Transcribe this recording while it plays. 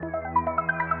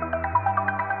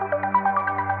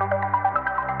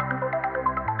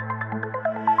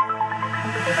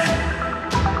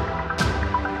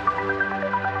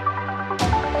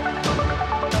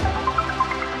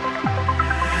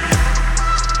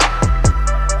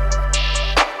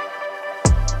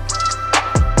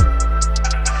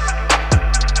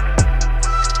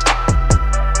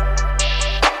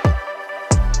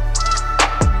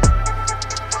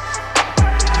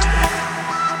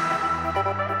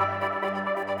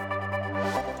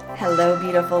Hello,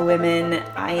 beautiful women.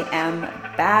 I am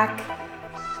back.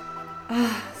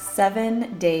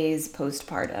 7 days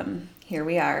postpartum. Here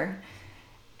we are.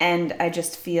 And I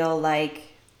just feel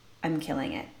like I'm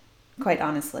killing it, quite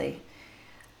honestly.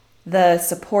 The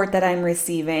support that I'm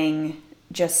receiving,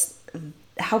 just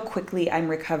how quickly I'm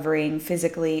recovering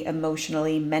physically,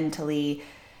 emotionally, mentally,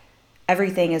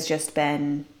 everything has just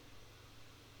been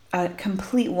a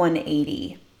complete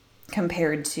 180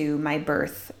 compared to my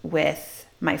birth with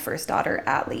my first daughter,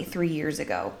 Atlee, 3 years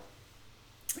ago.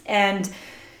 And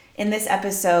in this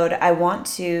episode, I want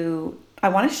to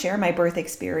share my birth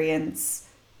experience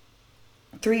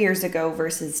 3 years ago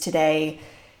versus today,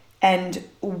 and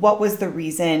what was the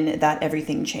reason that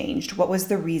everything changed? What was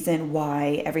the reason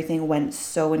why everything went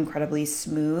so incredibly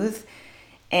smooth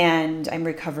and I'm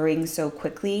recovering so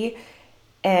quickly?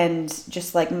 And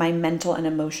just like my mental and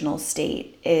emotional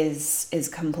state is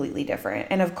completely different.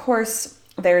 And of course,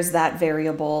 there's that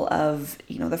variable of,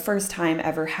 the first time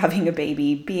ever having a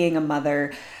baby, being a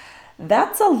mother.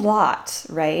 That's a lot,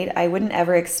 right? I wouldn't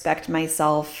ever expect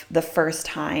myself the first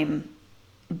time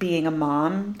being a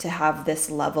mom to have this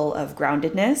level of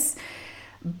groundedness.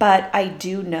 But I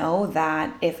do know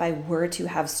that if I were to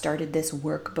have started this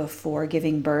work before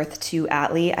giving birth to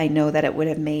Atlee, I know that it would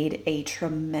have made a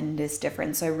tremendous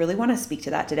difference. So I really want to speak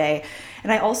to that today.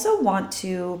 And I also want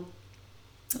to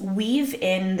weave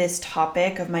in this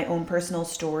topic of my own personal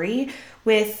story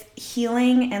with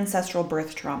healing ancestral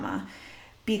birth trauma.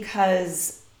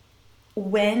 Because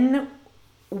when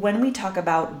we talk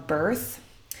about birth,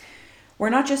 we're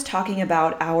not just talking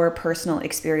about our personal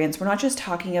experience. We're not just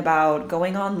talking about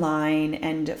going online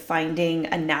and finding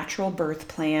a natural birth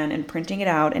plan and printing it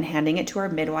out and handing it to our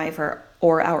midwife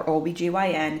or our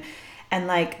OBGYN, and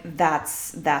like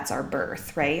that's our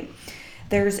birth, right?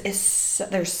 There's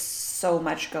so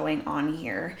much going on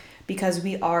here because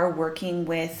we are working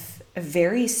with a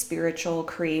very spiritual,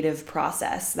 creative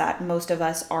process that most of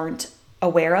us aren't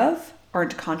aware of,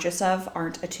 aren't conscious of,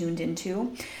 aren't attuned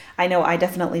into. I know I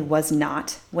definitely was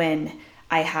not when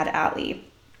I had Atlee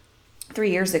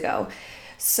 3 years ago.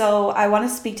 So I want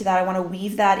to speak to that. I want to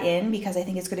weave that in because I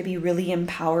think it's going to be really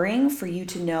empowering for you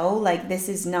to know, like, this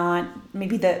is not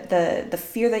maybe the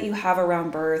fear that you have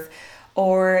around birth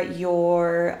or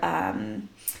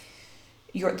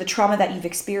the trauma that you've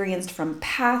experienced from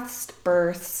past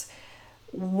births.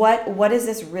 What is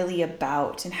this really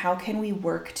about, and how can we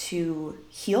work to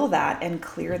heal that and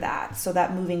clear that so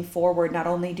that moving forward, not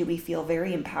only do we feel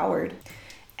very empowered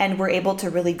and we're able to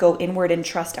really go inward and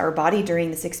trust our body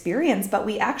during this experience, but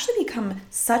we actually become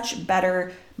such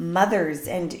better mothers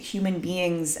and human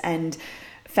beings and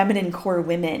feminine core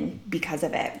women because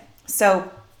of it. So,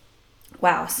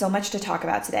 wow, so much to talk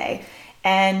about today.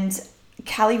 And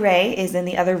Callie Ray is in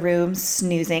the other room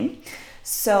snoozing.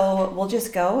 So we'll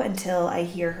just go until I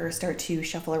hear her start to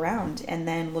shuffle around, and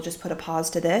then we'll just put a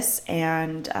pause to this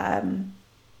and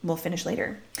we'll finish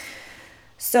later.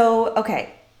 So,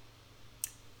 okay.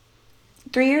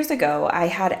 3 years ago, I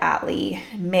had Atlee,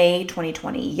 May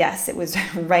 2020. Yes, it was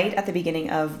right at the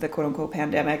beginning of the quote unquote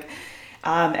pandemic.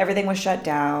 Everything was shut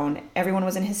down. Everyone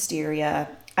was in hysteria.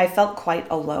 I felt quite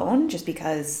alone just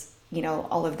because,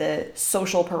 all of the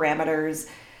social parameters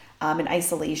and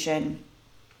isolation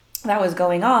that was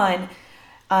going on.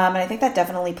 And I think that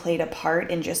definitely played a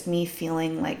part in just me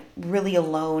feeling like really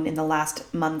alone in the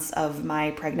last months of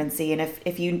my pregnancy. And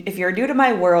if you're new to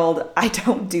my world, I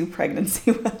don't do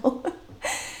pregnancy well.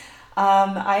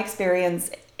 I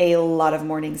experienced a lot of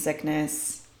morning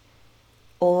sickness,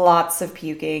 lots of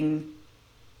puking,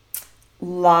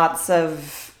 lots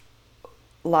of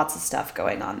stuff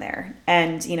going on there.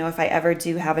 And, if I ever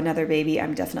do have another baby,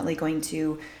 I'm definitely going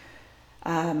to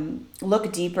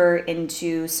look deeper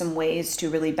into some ways to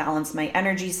really balance my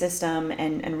energy system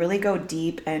and really go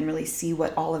deep and really see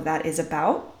what all of that is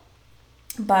about.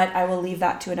 But I will leave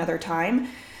that to another time.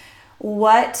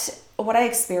 What I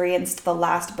experienced the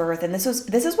last birth, and this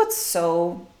is what's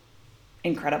so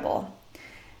incredible.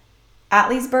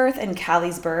 Atlee's birth and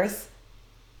Callie's birth,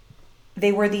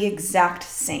 they were the exact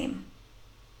same.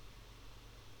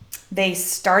 They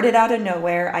started out of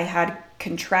nowhere. I had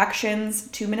contractions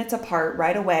 2 minutes apart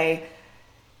right away,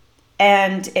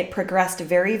 and it progressed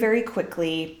very, very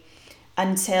quickly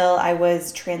until I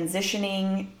was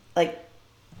transitioning like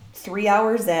 3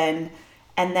 hours in,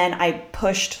 and then I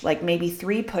pushed like maybe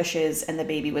 3 pushes and the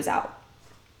baby was out.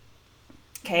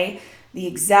 Okay, the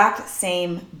exact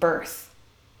same birth,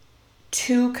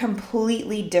 2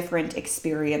 completely different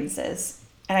experiences.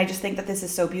 And I just think that this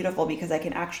is so beautiful because I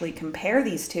can actually compare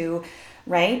these two,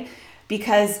 right?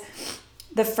 Because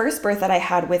the first birth that I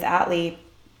had with Atlee,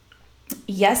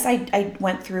 yes, I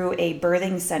went through a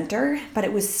birthing center, but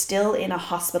it was still in a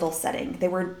hospital setting. They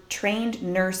were trained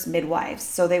nurse midwives.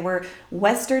 So they were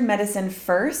Western medicine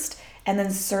first and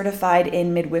then certified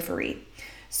in midwifery.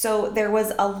 So there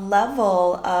was a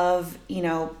level of,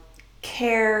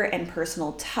 care and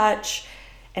personal touch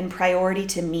and priority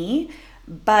to me,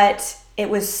 but it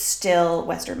was still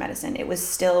Western medicine. It was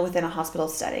still within a hospital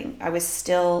setting. I was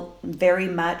still very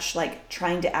much like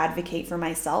trying to advocate for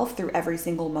myself through every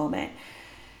single moment.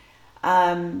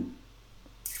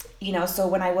 So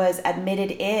when I was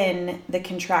admitted in, the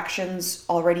contractions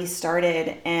already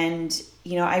started, and,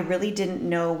 I really didn't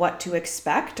know what to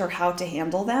expect or how to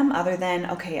handle them other than,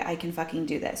 okay, I can fucking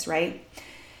do this, right?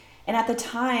 And at the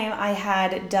time, I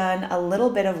had done a little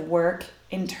bit of work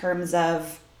in terms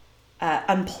of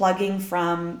unplugging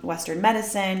from Western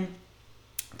medicine,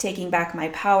 taking back my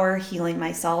power, healing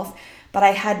myself, but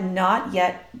I had not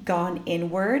yet gone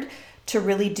inward to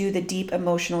really do the deep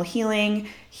emotional healing,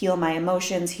 heal my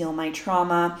emotions, heal my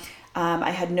trauma.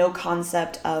 I had no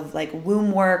concept of like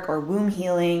womb work or womb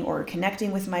healing or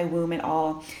connecting with my womb at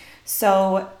all.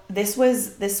 So this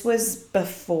was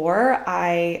before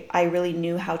I really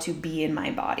knew how to be in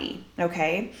my body.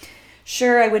 Okay.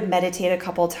 Sure, I would meditate a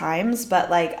couple times, but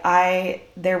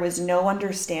there was no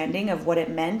understanding of what it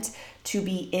meant to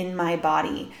be in my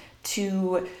body,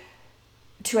 to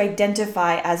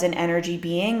identify as an energy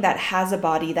being that has a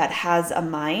body, that has a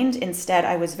mind. Instead,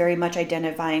 I was very much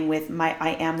identifying with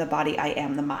I am the body, I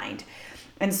am the mind.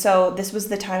 And so this was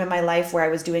the time in my life where I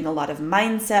was doing a lot of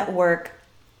mindset work.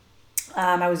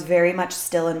 I was very much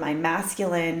still in my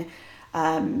masculine.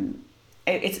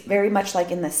 It's very much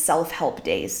like in the self-help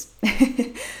days,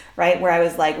 right? Where I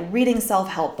was like reading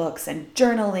self-help books and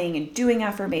journaling and doing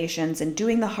affirmations and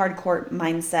doing the hardcore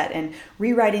mindset and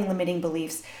rewriting limiting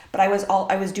beliefs. But I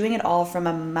was doing it all from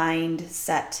a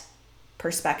mindset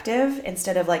perspective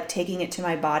instead of like taking it to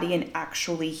my body and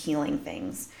actually healing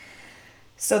things.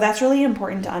 So that's really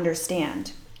important to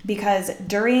understand, because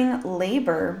during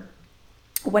labor,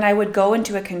 when I would go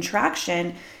into a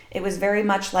contraction, it was very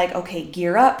much like, okay,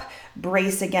 gear up,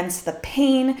 brace against the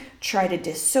pain, try to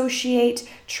dissociate,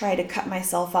 try to cut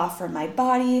myself off from my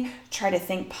body, try to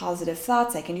think positive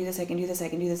thoughts. I can do this, I can do this, I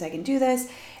can do this, I can do this.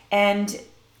 And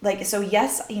so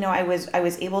yes, I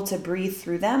was able to breathe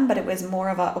through them, but it was more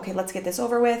of a, okay, let's get this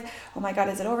over with. Oh my God,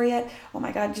 is it over yet? Oh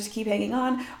my God, just keep hanging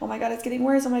on. Oh my God, it's getting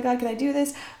worse. Oh my God, can I do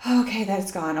this? Okay,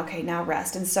 that's gone. Okay, now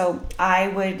rest. And so I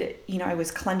was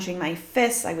clenching my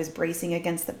fists. I was bracing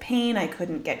against the pain. I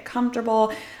couldn't get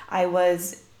comfortable. I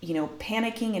was,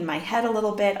 panicking in my head a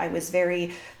little bit. I was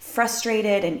very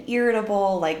frustrated and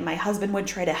irritable. Like my husband would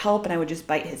try to help and I would just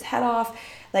bite his head off.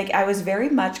 Like I was very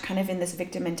much kind of in this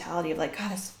victim mentality of like,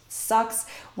 God, this sucks.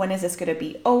 When is this going to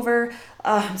be over?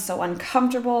 I'm so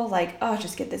uncomfortable. Like,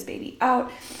 just get this baby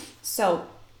out. So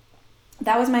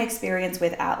that was my experience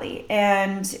with Atlee,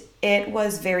 and it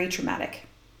was very traumatic.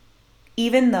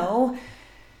 Even though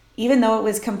it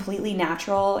was completely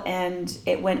natural and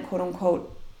it went quote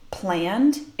unquote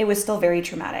planned, it was still very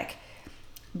traumatic.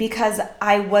 Because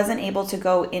I wasn't able to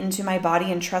go into my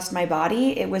body and trust my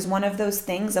body. It was one of those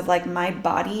things of like my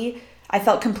body, I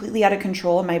felt completely out of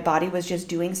control. My body was just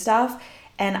doing stuff.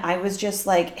 And I was just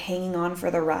like hanging on for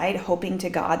the ride, hoping to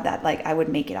God that like I would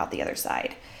make it out the other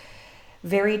side.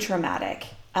 Very traumatic.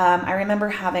 I remember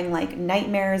having like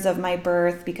nightmares of my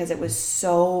birth because it was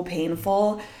so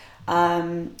painful.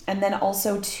 And then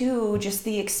also too, just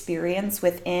the experience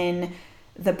within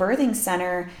the birthing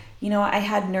center. I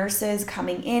had nurses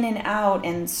coming in and out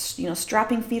and,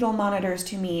 strapping fetal monitors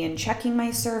to me and checking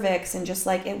my cervix, and just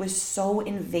like, it was so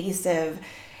invasive.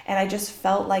 And I just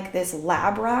felt like this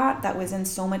lab rat that was in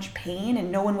so much pain,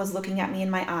 and no one was looking at me in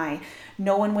my eye.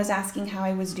 No one was asking how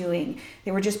I was doing.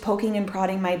 They were just poking and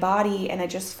prodding my body. And I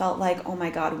just felt like, oh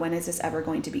my God, when is this ever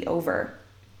going to be over?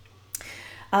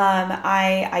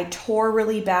 I tore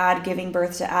really bad giving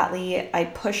birth to Atlee. I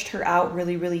pushed her out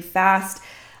really, really fast.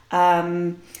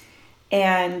 And,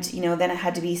 then it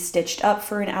had to be stitched up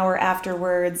for an hour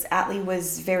afterwards. Atlee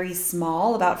was very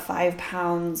small, about 5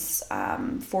 pounds,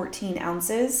 14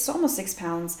 ounces, so almost 6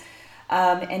 pounds.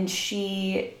 And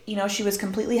she was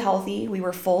completely healthy. We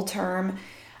were full term.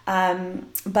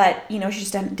 But, she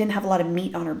just didn't have a lot of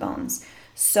meat on her bones.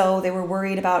 So they were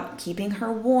worried about keeping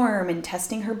her warm and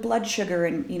testing her blood sugar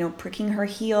and, pricking her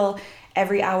heel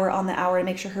every hour on the hour to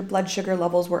make sure her blood sugar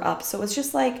levels were up. So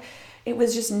it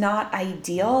was just not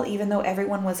ideal, even though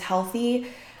everyone was healthy.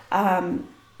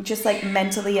 Just like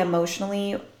mentally,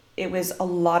 emotionally, it was a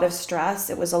lot of stress.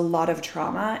 It was a lot of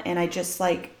trauma. And I just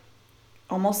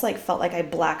almost felt like I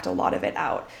blacked a lot of it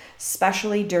out,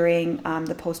 especially during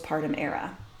the postpartum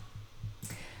era.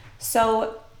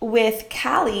 So with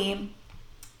Callie,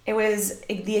 it was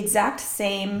the exact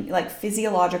same, like,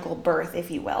 physiological birth, if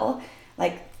you will.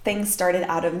 Like, things started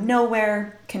out of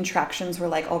nowhere. Contractions were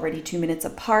like already 2 minutes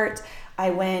apart. I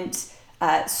went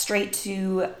straight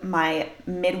to my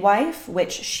midwife,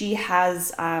 which she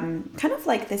has kind of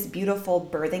like this beautiful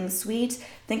birthing suite.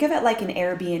 Think of it like an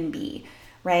Airbnb,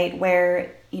 right?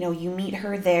 Where, you meet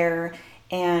her there,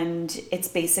 and it's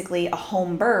basically a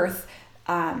home birth.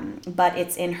 But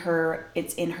it's in her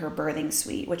birthing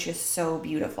suite, which is so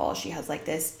beautiful. She has like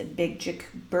this big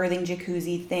birthing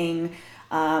jacuzzi thing,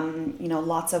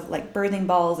 lots of like birthing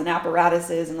balls and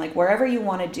apparatuses and like wherever you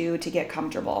want to do to get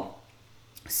comfortable.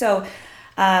 So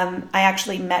I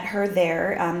actually met her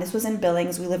there. This was in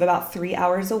Billings. We live about 3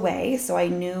 hours away, so I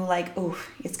knew like, oh,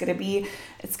 it's gonna be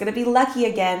lucky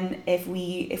again if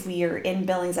we are in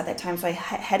Billings at that time. So I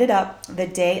headed up the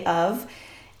day of.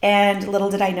 And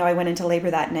little did I know I went into labor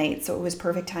that night, so it was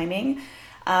perfect timing.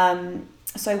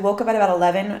 So I woke up at about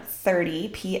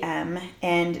 11:30 p.m.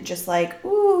 and just like,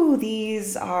 ooh,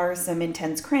 these are some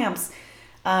intense cramps.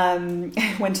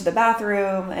 I went to the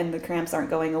bathroom and the cramps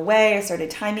aren't going away. I started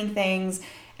timing things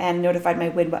and notified my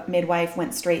midwife,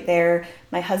 went straight there.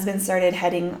 My husband started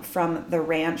heading from the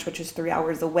ranch, which was 3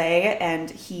 hours away, and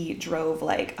he drove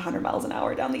like 100 miles an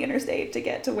hour down the interstate to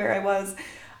get to where I was.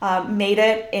 Made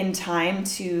it in time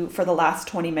for the last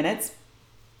 20 minutes.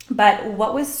 But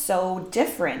what was so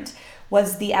different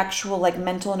was the actual like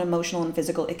mental and emotional and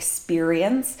physical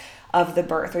experience of the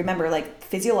birth. Remember, like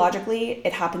physiologically,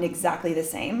 it happened exactly the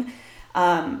same.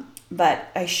 But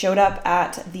I showed up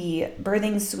at the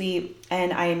birthing suite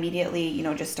and I immediately,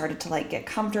 just started to like get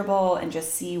comfortable and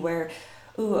just see where,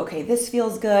 ooh, okay, this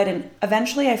feels good. And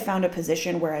eventually I found a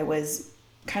position where I was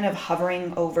kind of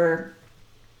hovering over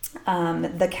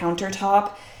the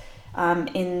countertop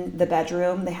in the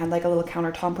bedroom. They had like a little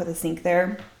countertop with a sink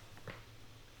there.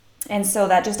 And so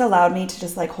that just allowed me to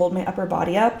just like hold my upper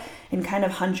body up and kind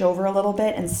of hunch over a little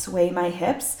bit and sway my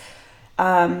hips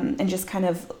and just kind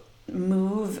of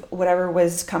move whatever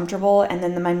was comfortable. And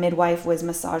then my midwife was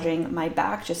massaging my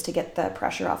back just to get the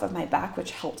pressure off of my back,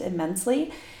 which helped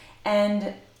immensely.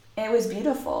 And it was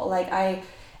beautiful. Like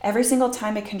every single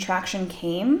time a contraction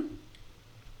came,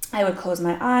 I would close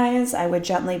my eyes, I would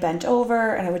gently bend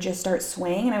over, and I would just start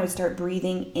swaying and I would start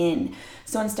breathing in.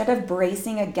 So instead of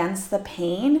bracing against the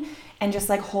pain and just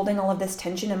like holding all of this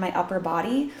tension in my upper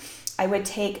body, I would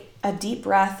take a deep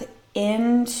breath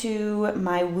into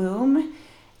my womb,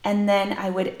 and then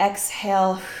I would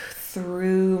exhale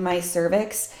through my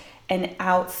cervix and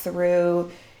out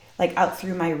through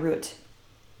my root.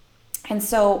 And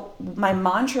so my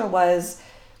mantra was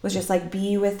just like,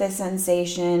 be with this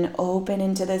sensation, open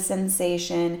into this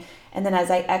sensation. And then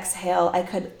as I exhale, I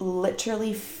could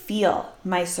literally feel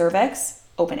my cervix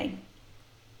opening.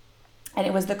 And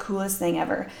it was the coolest thing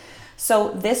ever.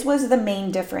 So this was the main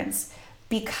difference.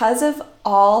 Because of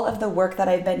all of the work that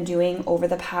I've been doing over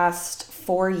the past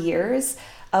 4 years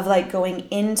of like going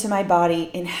into my body,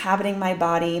 inhabiting my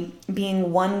body,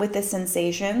 being one with the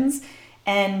sensations,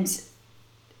 and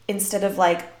instead of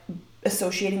like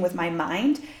associating with my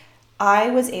mind,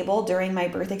 I was able during my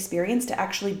birth experience to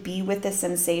actually be with the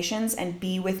sensations and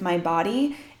be with my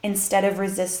body instead of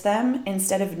resist them,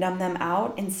 instead of numb them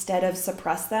out, instead of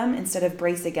suppress them, instead of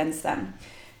brace against them.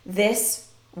 This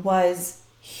was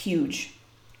huge.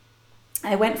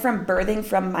 I went from birthing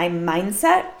from my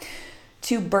mindset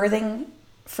to birthing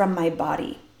from my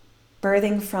body,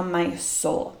 birthing from my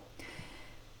soul.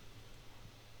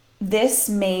 This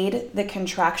made the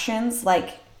contractions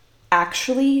like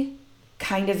actually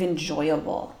kind of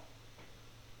enjoyable.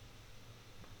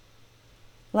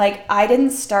 Like I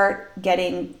didn't start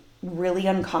getting really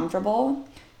uncomfortable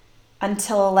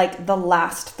until like the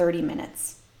last 30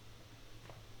 minutes.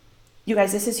 You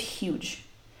guys, this is huge.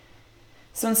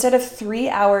 So instead of 3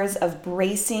 hours of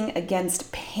bracing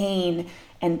against pain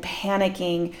and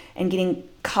panicking and getting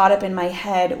caught up in my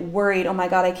head, worried, oh my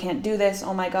God, I can't do this.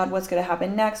 Oh my God, what's going to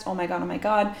happen next? Oh my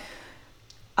God.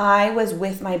 I was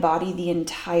with my body the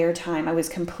entire time. I was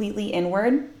completely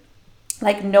inward.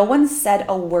 Like no one said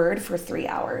a word for 3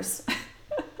 hours.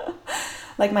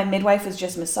 Like my midwife was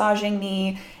just massaging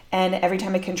me, and every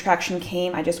time a contraction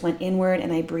came, I just went inward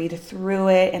and I breathed through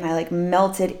it and I like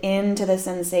melted into the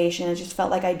sensation. It just felt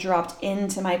like I dropped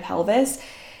into my pelvis.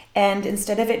 And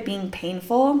instead of it being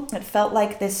painful, it felt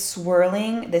like this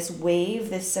swirling, this wave,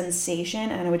 this sensation,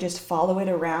 and I would just follow it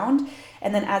around.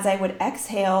 And then as I would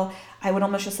exhale, I would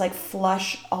almost just like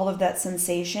flush all of that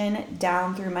sensation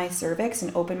down through my cervix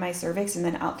and open my cervix and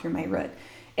then out through my root.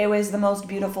 It was the most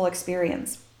beautiful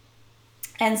experience.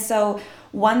 And so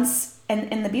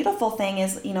and the beautiful thing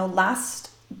is,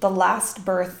 the last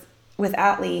birth with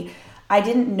Atlee, I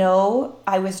didn't know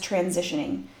I was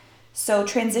transitioning. So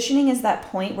transitioning is that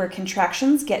point where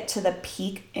contractions get to the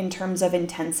peak in terms of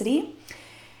intensity,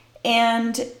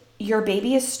 and your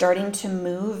baby is starting to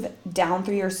move down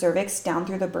through your cervix, down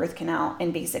through the birth canal,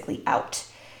 and basically out.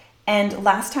 And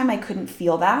last time I couldn't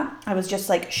feel that. I was just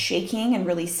like shaking and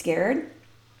really scared.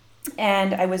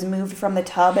 And I was moved from the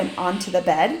tub and onto the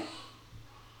bed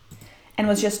and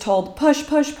was just told, push,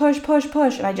 push, push, push,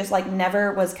 push. And I just like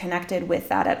never was connected with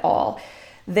that at all.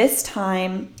 This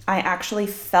time I actually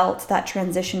felt that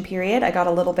transition period. I got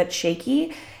a little bit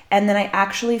shaky, and then I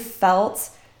actually felt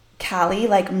Callie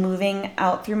like moving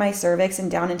out through my cervix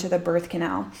and down into the birth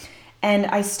canal. And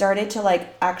I started to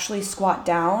like actually squat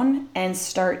down and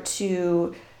start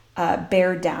to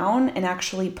bear down and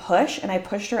actually push. And I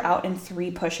pushed her out in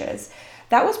 3 pushes.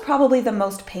 That was probably the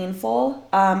most painful.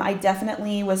 I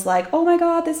definitely was like, oh my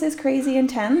God, this is crazy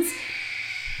intense.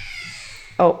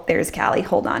 Oh, there's Callie.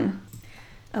 Hold on.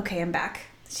 Okay, I'm back.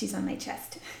 She's on my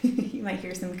chest. You might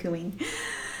hear some cooing.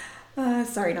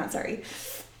 Sorry, not sorry.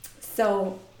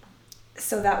 So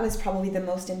that was probably the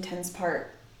most intense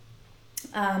part.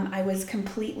 I was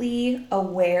completely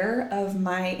aware of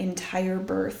my entire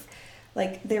birth.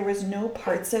 Like there was no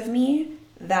parts of me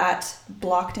that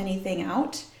blocked anything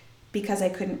out because I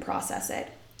couldn't process it.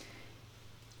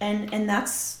 And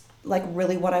that's like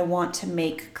really what I want to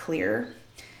make clear,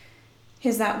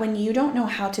 is that when you don't know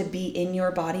how to be in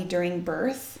your body during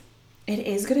birth, it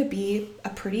is going to be a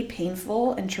pretty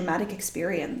painful and traumatic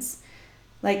experience.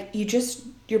 Like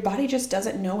your body just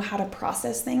doesn't know how to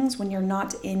process things when you're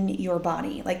not in your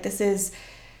body. Like this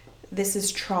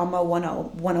is trauma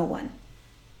 101.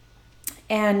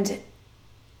 And,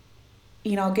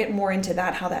 I'll get more into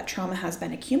that, how that trauma has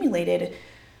been accumulated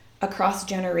across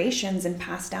generations and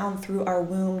passed down through our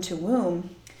womb to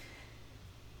womb.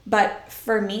 But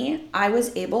for me, I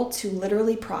was able to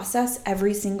literally process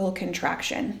every single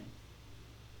contraction.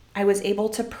 I was able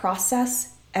to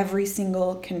process every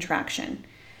single contraction.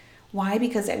 Why?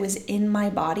 Because it was in my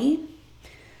body.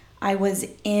 I was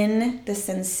in the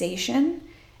sensation.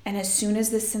 And as soon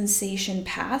as the sensation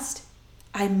passed,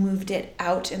 I moved it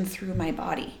out and through my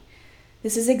body.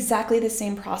 This is exactly the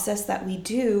same process that we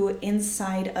do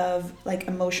inside of like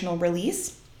emotional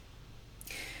release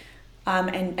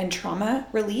and trauma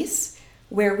release,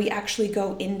 where we actually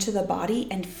go into the body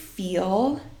and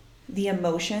feel the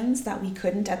emotions that we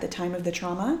couldn't at the time of the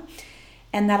trauma.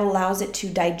 And that allows it to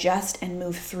digest and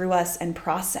move through us and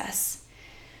process.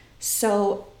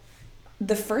 So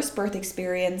the first birth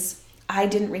experience, I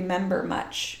didn't remember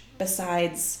much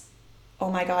besides,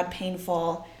 oh my God,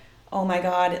 painful. Oh my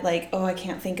God, like, oh, I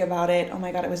can't think about it. Oh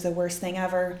my God, it was the worst thing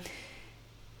ever.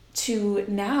 To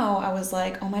now, I was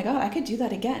like, oh my God, I could do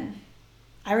that again.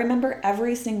 I remember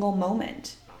every single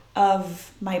moment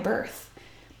of my birth.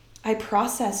 I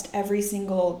processed every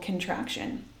single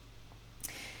contraction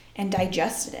and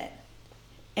digested it.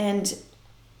 And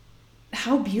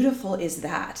how beautiful is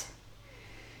that?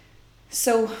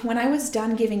 So when I was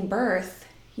done giving birth,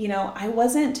 I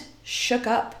wasn't shook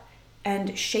up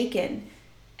and shaken,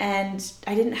 and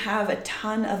I didn't have a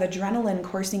ton of adrenaline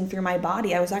coursing through my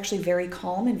body. I was actually very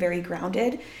calm and very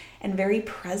grounded and very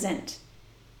present.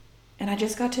 And I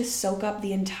just got to soak up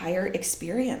the entire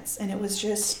experience. And it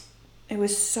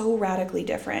was so radically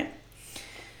different.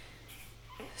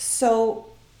 So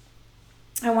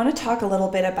I want to talk a little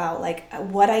bit about like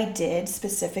what I did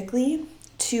specifically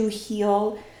to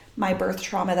heal my birth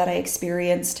trauma that I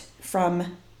experienced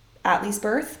from Atlee's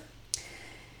birth,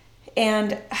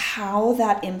 and how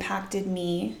that impacted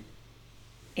me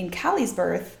in Callie's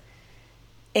birth,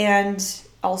 and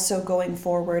also going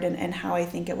forward, and how I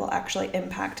think it will actually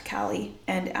impact Callie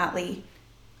and Atlee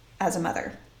as a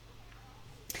mother.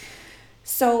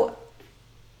 So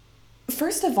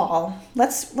first of all,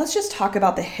 let's just talk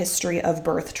about the history of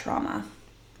birth trauma,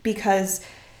 because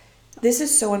this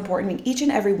is so important. Each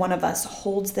and every one of us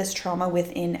holds this trauma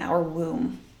within our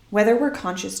womb, whether we're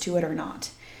conscious to it or not.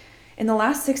 In the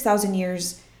last 6,000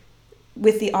 years,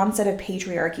 with the onset of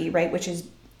patriarchy, right, which is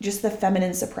just the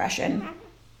feminine suppression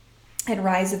and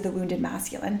rise of the wounded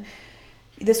masculine,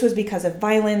 this was because of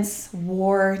violence,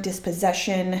 war,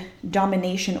 dispossession,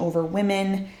 domination over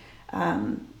women,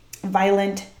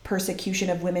 violent persecution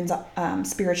of women's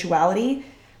spirituality,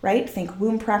 right? Think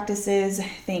womb practices,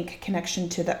 think connection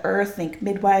to the earth, think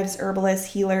midwives,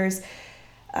 herbalists, healers.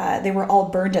 They were all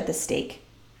burned at the stake.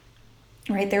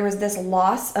 Right, there was this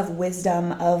loss of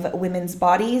wisdom of women's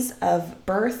bodies, of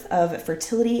birth, of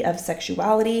fertility, of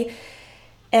sexuality,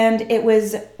 and it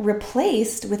was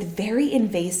replaced with very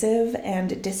invasive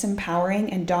and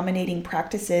disempowering and dominating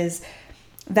practices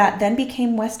that then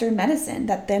became Western medicine,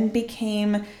 that then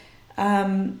became,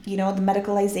 the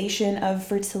medicalization of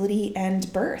fertility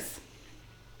and birth.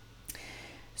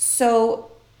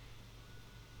 So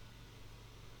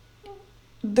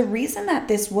the reason that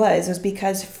this was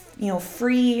because,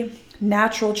 free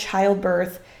natural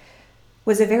childbirth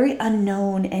was a very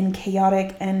unknown and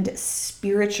chaotic and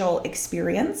spiritual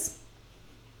experience.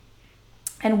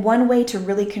 And one way to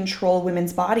really control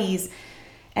women's bodies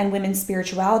and women's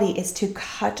spirituality is to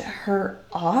cut her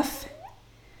off,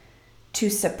 to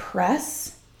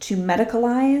suppress, to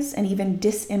medicalize, and even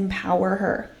disempower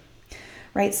her,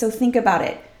 right? So think about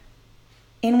it.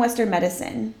 In Western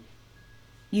medicine,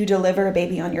 you deliver a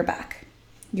baby on your back.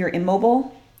 You're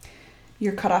immobile.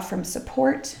 You're cut off from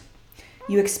support.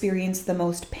 You experience the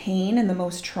most pain and the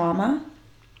most trauma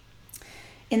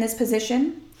in this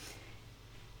position.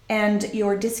 And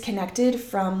you're disconnected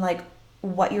from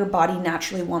what your body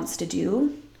naturally wants to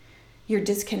do. You're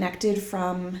disconnected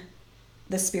from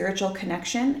the spiritual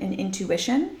connection and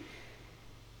intuition.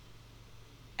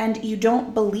 And you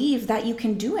don't believe that you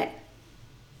can do it.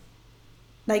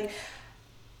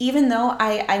 Even though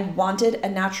I wanted a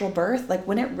natural birth,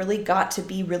 when it really got to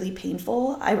be really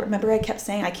painful, I remember I kept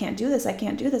saying, I can't do this, I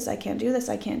can't do this, I can't do this,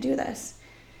 I can't do this.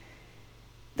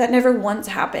 That never once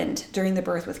happened during the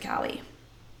birth with Callie.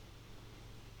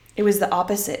 It was the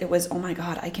opposite. It was, oh my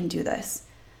God, I can do this.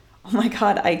 Oh my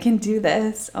God, I can do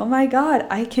this. Oh my God,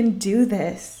 I can do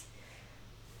this.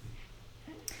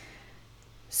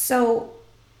 So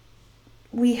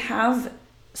we have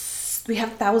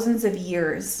thousands of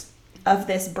years of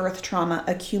this birth trauma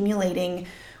accumulating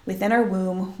within our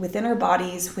womb, within our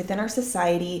bodies, within our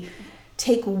society.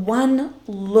 Take one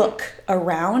look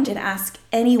around and ask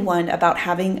anyone about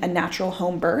having a natural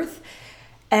home birth,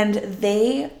 and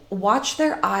they watch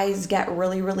their eyes get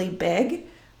really, really big,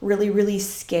 really, really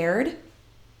scared,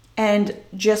 and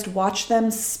just watch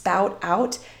them spout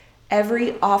out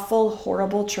every awful,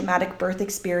 horrible, traumatic birth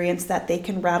experience that they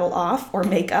can rattle off or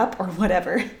make up or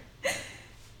whatever.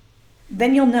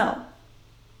 Then you'll know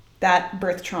that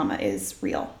birth trauma is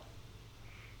real.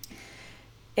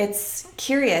 It's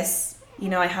curious.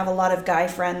 I have a lot of guy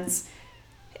friends,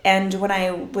 and when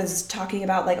I was talking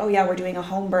about oh yeah, we're doing a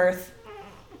home birth,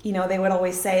 they would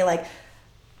always say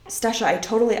Stesha, I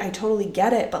totally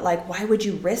get it, but why would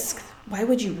you risk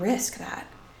that?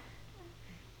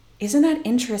 Isn't that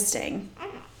interesting?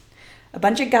 A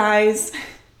bunch of guys,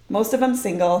 most of them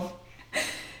single,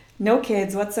 no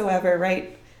kids whatsoever,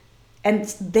 right? And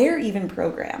they're even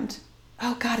programmed.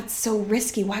 Oh God, it's so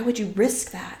risky. Why would you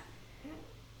risk that?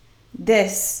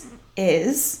 This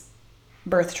is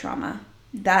birth trauma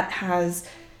that has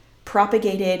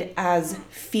propagated as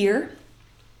fear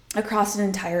across an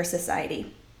entire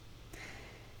society.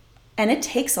 And it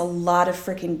takes a lot of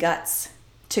freaking guts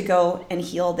to go and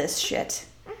heal this shit.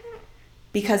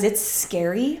 Because it's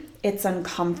scary, it's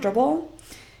uncomfortable,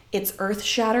 it's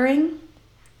earth-shattering,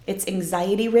 it's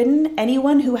anxiety-ridden.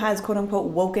 Anyone who has,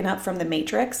 quote-unquote, woken up from the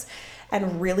Matrix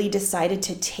and really decided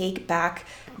to take back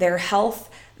their health,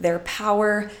 their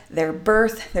power, their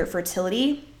birth, their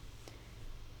fertility,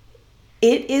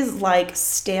 it is like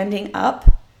standing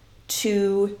up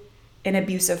to an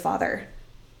abusive father.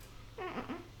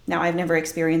 Now, I've never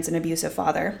experienced an abusive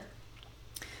father,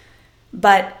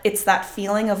 but it's that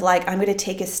feeling of I'm going to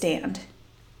take a stand.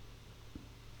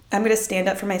 I'm going to stand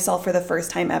up for myself for the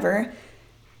first time ever.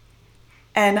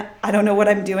 And I don't know what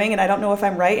I'm doing, and I don't know if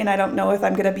I'm right, and I don't know if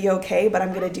I'm going to be okay, but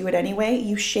I'm going to do it anyway.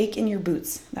 You shake in your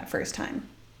boots that first time.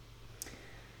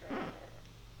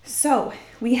 So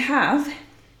we have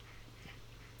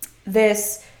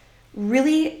this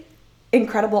really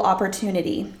incredible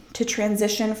opportunity to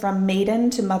transition from maiden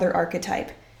to mother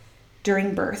archetype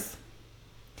during birth.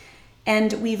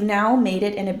 And we've now made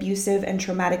it an abusive and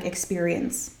traumatic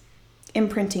experience,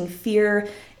 imprinting fear,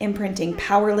 imprinting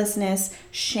powerlessness,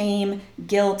 shame,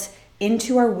 guilt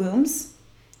into our wombs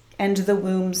and the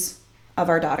wombs of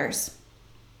our daughters.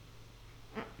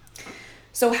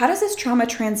 So how does this trauma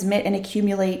transmit and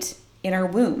accumulate in our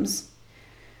wombs?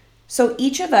 So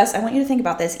each of us, I want you to think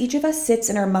about this, each of us sits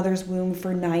in our mother's womb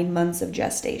for 9 months of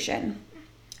gestation.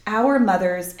 Our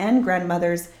mothers and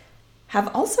grandmothers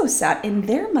have also sat in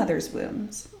their mother's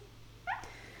wombs.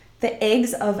 The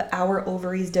eggs of our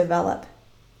ovaries develop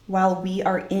while we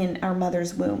are in our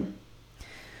mother's womb.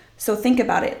 So think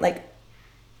about it like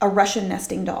a Russian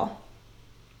nesting doll.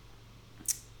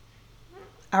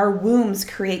 Our wombs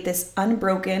create this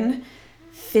unbroken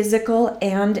physical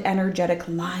and energetic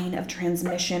line of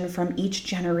transmission from each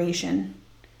generation.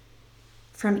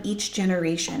 From each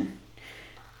generation.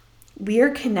 We are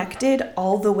connected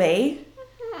all the way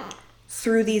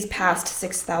through these past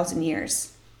 6,000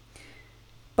 years.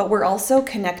 but we're also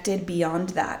connected beyond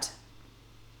that.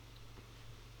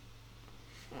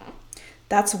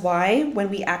 That's why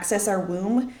when we access our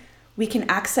womb, we can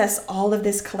access all of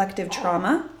this collective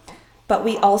trauma, but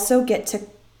we also get to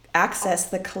access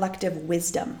the collective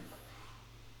wisdom.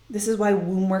 This is why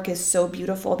womb work is so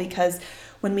beautiful, because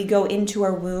when we go into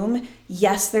our womb,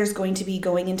 yes, there's going to be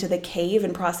going into the cave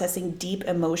and processing deep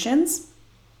emotions,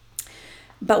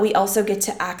 but we also get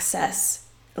to access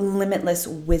limitless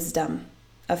wisdom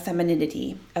of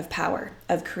femininity, of power,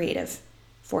 of creative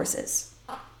forces.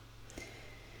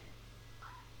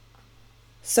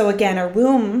 So again, our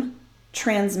womb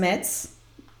transmits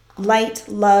light,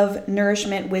 love,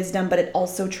 nourishment, wisdom, but it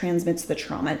also transmits the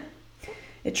trauma.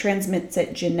 It transmits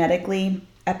it genetically,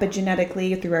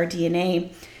 epigenetically through our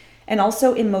DNA, and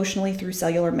also emotionally through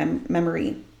cellular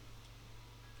memory.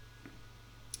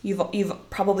 You've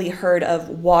probably heard of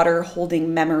water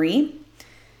holding memory.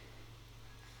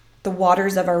 The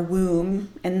waters of our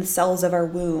womb and the cells of our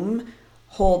womb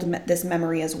hold this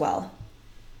memory as well.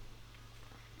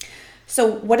 So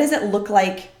what does it look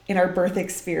like in our birth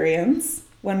experience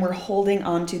when we're holding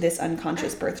on to this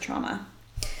unconscious birth trauma?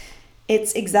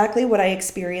 It's exactly what I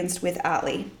experienced with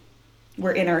Ali.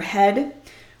 We're in our head,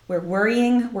 we're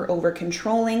worrying, we're over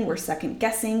controlling, we're second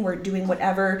guessing, we're doing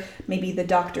whatever maybe the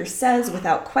doctor says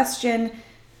without question.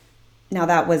 Now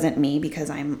that wasn't me because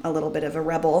I'm a little bit of a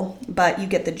rebel, but you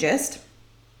get the gist.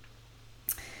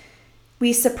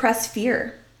 We suppress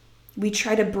fear. We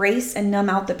try to brace and numb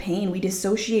out the pain. We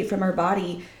dissociate from our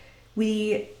body.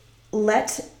 We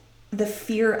let the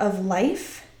fear of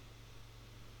life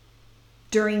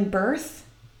during birth,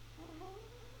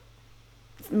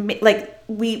 like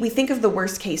we think of the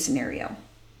worst case scenario,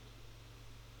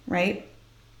 right?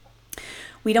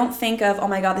 We don't think of, oh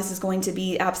my God, this is going to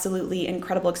be absolutely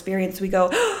incredible experience. We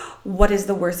go, what is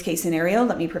the worst case scenario?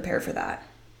 Let me prepare for that.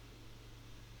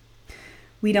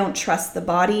 We don't trust the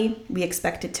body. We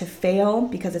expect it to fail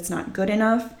because it's not good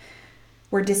enough.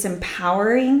 We're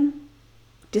disempowered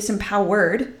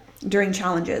during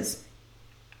challenges.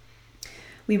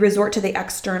 We resort to the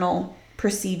external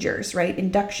procedures, right?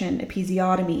 Induction,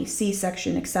 episiotomy,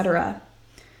 C-section, etc.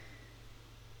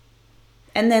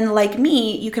 And then like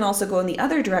me, you can also go in the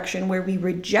other direction where we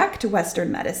reject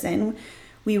Western medicine.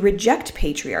 We reject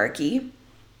patriarchy.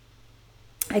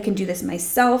 I can do this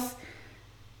myself.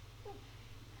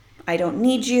 I don't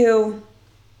need you.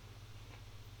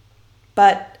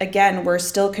 But again, we're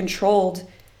still controlled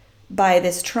by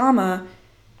this trauma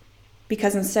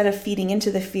because instead of feeding into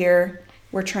the fear,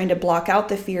 we're trying to block out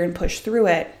the fear and push through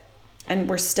it. And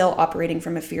we're still operating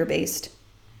from a fear-based,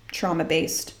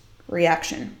 trauma-based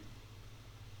reaction.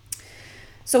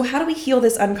 So how do we heal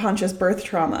this unconscious birth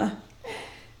trauma?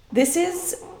 This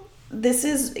is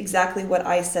exactly what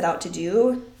I set out to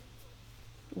do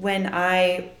when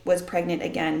I was pregnant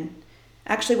again.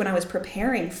 Actually, when I was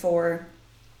preparing for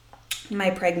my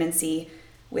pregnancy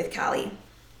with Callie.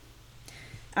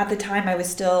 At the time, I was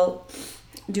still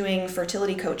doing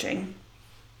fertility coaching.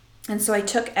 And so I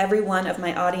took every one of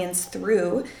my audience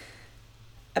through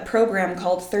a program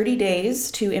called 30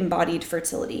 Days to Embodied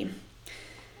Fertility.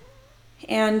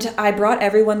 And I brought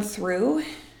everyone through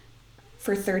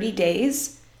for 30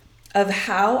 days of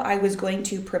how I was going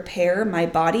to prepare my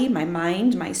body, my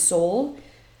mind, my soul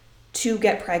to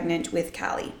get pregnant with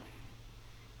Callie.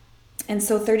 And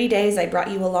so 30 days, I brought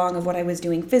you along of what I was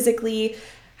doing physically,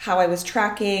 how I was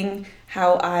tracking,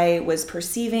 how I was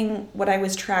perceiving what I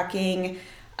was tracking,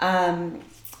 and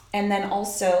then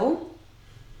also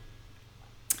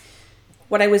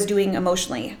what I was doing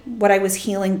emotionally, what I was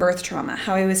healing birth trauma,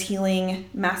 how I was healing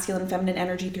masculine, feminine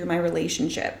energy through my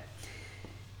relationship.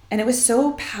 And it was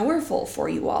so powerful for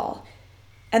you all.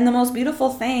 And the most beautiful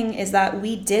thing is that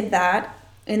we did that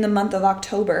in the month of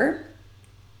October.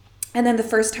 And then the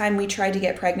first time we tried to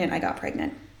get pregnant, I got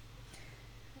pregnant.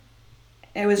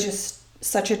 It was just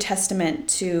such a testament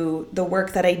to the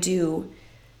work that I do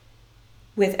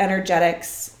with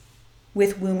energetics,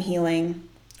 with womb healing,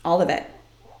 all of it.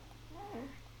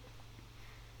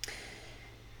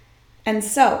 And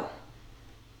so,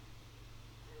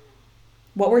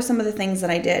 what were some of the things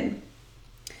that I did?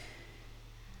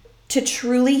 To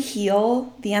truly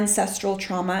heal the ancestral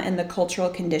trauma and the cultural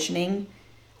conditioning,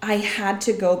 I had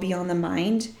to go beyond the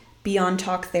mind, beyond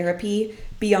talk therapy,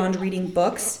 beyond reading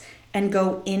books, and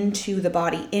go into the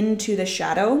body, into the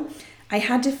shadow. I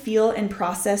had to feel and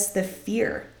process the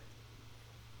fear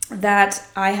that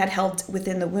I had held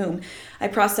within the womb. I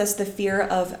processed the fear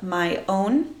of my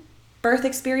own birth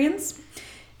experience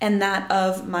and that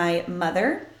of my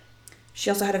mother. She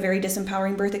also had a very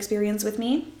disempowering birth experience with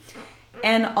me,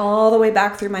 and all the way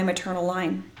back through my maternal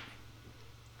line.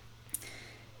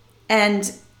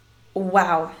 And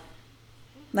wow,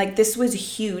 like this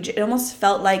was huge. It almost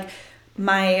felt like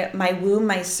my womb,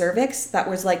 my cervix that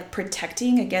was like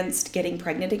protecting against getting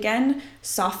pregnant again,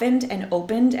 softened and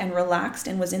opened and relaxed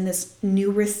and was in this new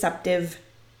receptive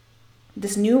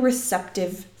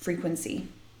frequency,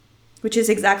 which is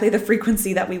exactly the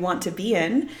frequency that we want to be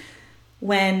in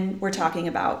when we're talking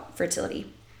about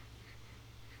fertility.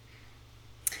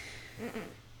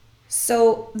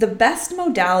 So the best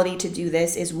modality to do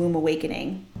this is womb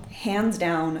awakening, hands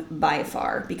down by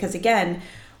far, because again,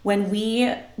 when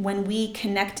we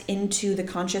connect into the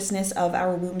consciousness of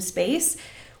our womb space,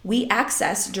 we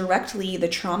access directly the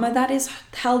trauma that is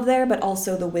held there, but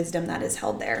also the wisdom that is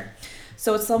held there.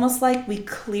 So it's almost like we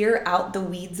clear out the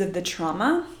weeds of the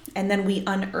trauma and then we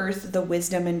unearth the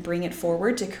wisdom and bring it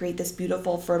forward to create this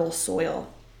beautiful, fertile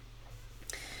soil.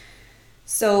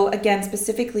 So again,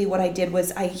 specifically what I did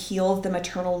was I healed the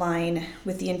maternal line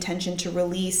with the intention to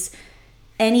release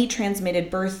any transmitted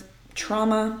birth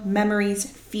trauma, memories,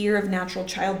 fear of natural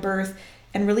childbirth,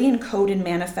 and really encode and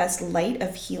manifest light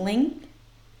of healing.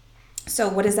 So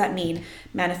what does that mean?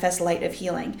 Manifest light of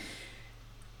healing.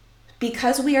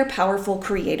 Because we are powerful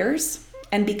creators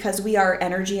and because we are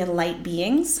energy and light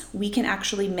beings, we can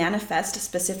actually manifest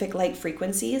specific light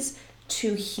frequencies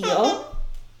to heal.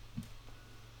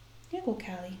 Yeah, go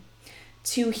Callie.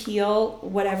 To heal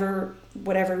whatever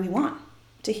we want,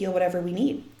 to heal whatever we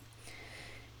need.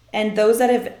 And those that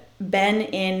have been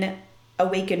in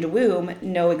awakened womb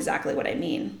know exactly what I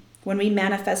mean. When we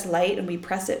manifest light and we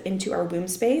press it into our womb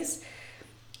space,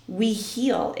 we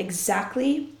heal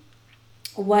exactly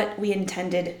what we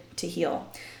intended to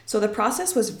heal. So the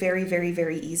process was very, very,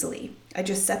 very easily. I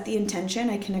just set the intention.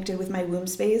 I connected with my womb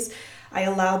space. I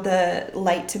allowed the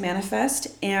light to manifest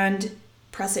and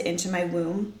press it into my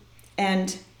womb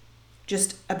and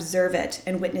just observe it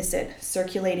and witness it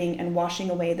circulating and washing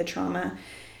away the trauma.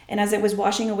 And as it was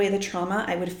washing away the trauma,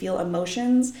 I would feel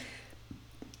emotions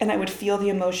and I would feel the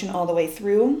emotion all the way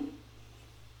through.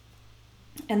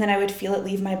 And then I would feel it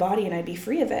leave my body and I'd be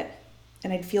free of it.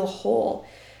 And I'd feel whole.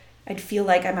 I'd feel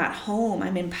like I'm at home.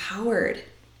 I'm empowered.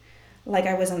 Like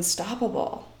I was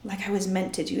unstoppable. Like I was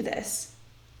meant to do this.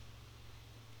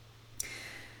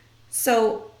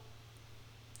 So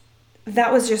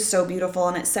that was just so beautiful.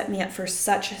 And it set me up for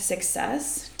such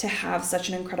success to have such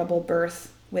an incredible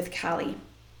birth with Callie.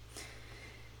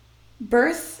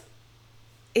 Birth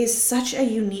is such a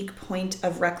unique point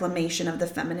of reclamation of the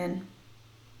feminine.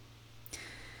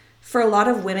 For a lot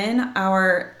of women,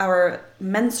 our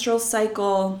menstrual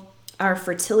cycle, our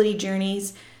fertility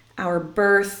journeys, our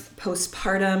birth,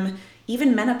 postpartum,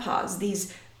 even menopause,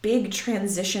 these big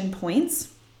transition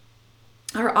points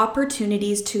are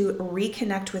opportunities to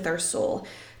reconnect with our soul,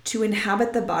 to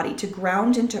inhabit the body, to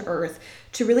ground into earth,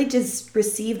 to really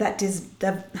receive that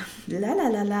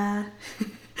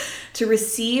to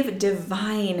receive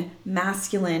divine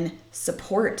masculine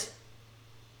support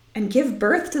and give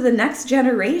birth to the next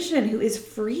generation who is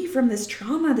free from this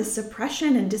trauma, this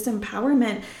suppression and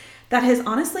disempowerment that has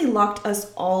honestly locked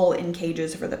us all in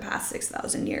cages for the past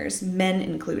 6,000 years, men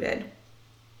included.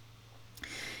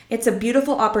 It's a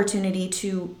beautiful opportunity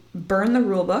to burn the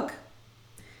rule book,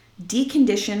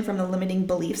 decondition from the limiting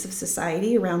beliefs of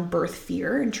society around birth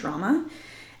fear and trauma,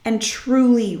 and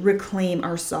truly reclaim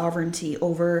our sovereignty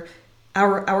over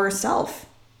ourself.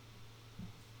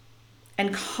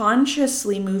 And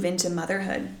consciously move into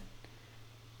motherhood.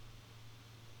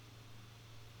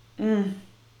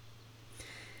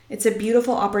 It's a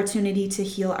beautiful opportunity to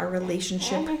heal our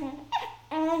relationship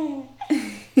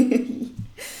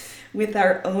with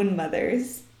our own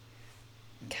mothers.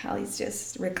 Callie's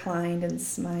just reclined and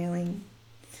smiling.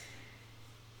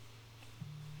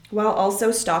 While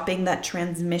also stopping that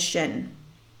transmission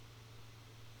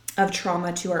of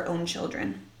trauma to our own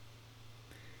children.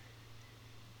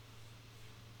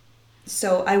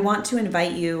 So I want to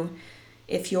invite you,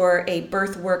 if you're a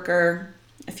birth worker,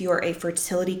 if you're a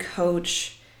fertility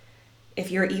coach,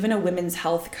 if you're even a women's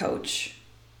health coach,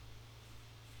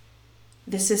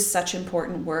 this is such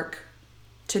important work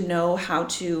to know how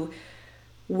to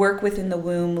work within the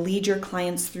womb, lead your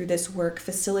clients through this work,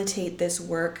 facilitate this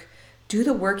work, do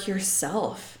the work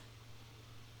yourself.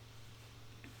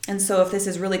 And so if this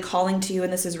is really calling to you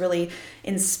and this is really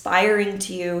inspiring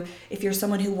to you, if you're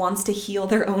someone who wants to heal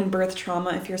their own birth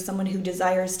trauma, if you're someone who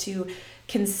desires to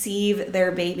conceive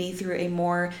their baby through a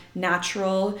more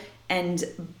natural and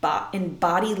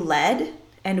body-led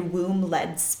and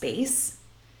womb-led space,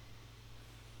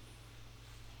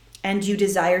 and you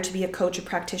desire to be a coach, a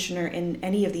practitioner in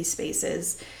any of these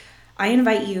spaces, I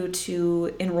invite you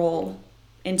to enroll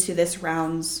into this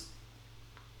round's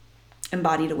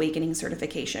embodied awakening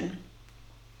certification.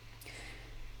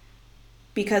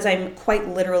 Because I'm quite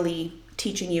literally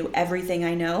teaching you everything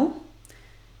I know,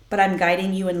 but I'm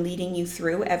guiding you and leading you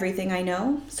through everything I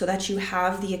know so that you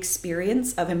have the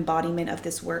experience of embodiment of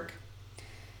this work.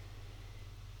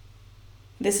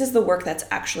 This is the work that's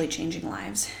actually changing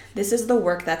lives. This is the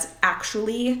work that's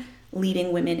actually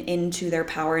leading women into their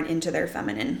power and into their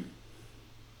feminine.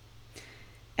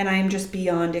 And I'm just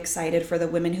beyond excited for the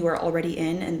women who are already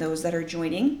in and those that are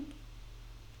joining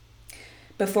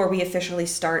before we officially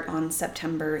start on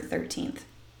September 13th.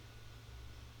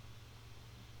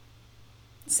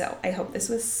 So I hope this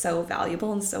was so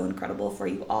valuable and so incredible for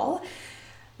you all.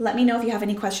 Let me know if you have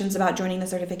any questions about joining the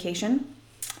certification.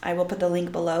 I will put the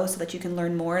link below so that you can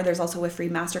learn more. There's also a free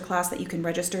masterclass that you can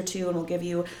register to, and we'll give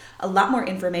you a lot more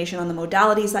information on the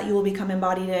modalities that you will become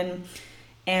embodied in.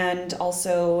 And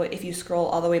also, if you scroll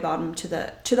all the way bottom to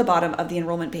the bottom of the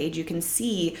enrollment page, you can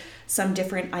see some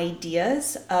different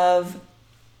ideas of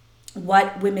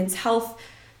what women's health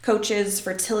coaches,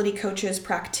 fertility coaches,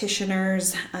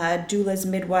 practitioners, doulas,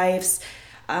 midwives,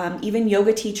 even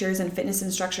yoga teachers and fitness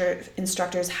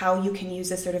instructors, how you can use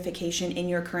this certification in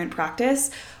your current practice,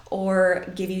 or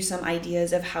give you some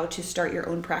ideas of how to start your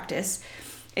own practice.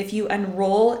 If you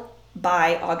enroll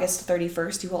by August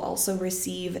 31st, you will also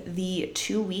receive the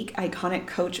 2-week Iconic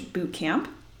Coach Bootcamp,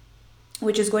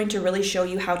 which is going to really show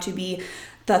you how to be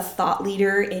the thought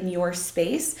leader in your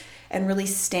space and really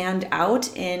stand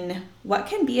out in what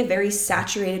can be a very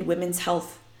saturated women's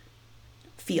health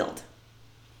field.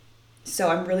 So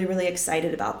I'm really, really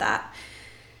excited about that.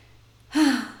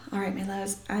 All right, my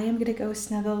loves, I am gonna go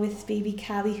snuggle with baby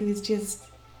Callie, who's just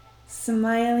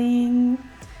smiling.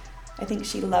 I think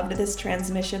she loved this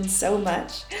transmission so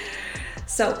much.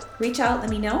 So reach out, let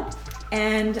me know,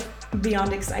 and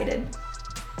beyond excited.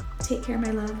 Take care,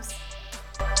 my loves.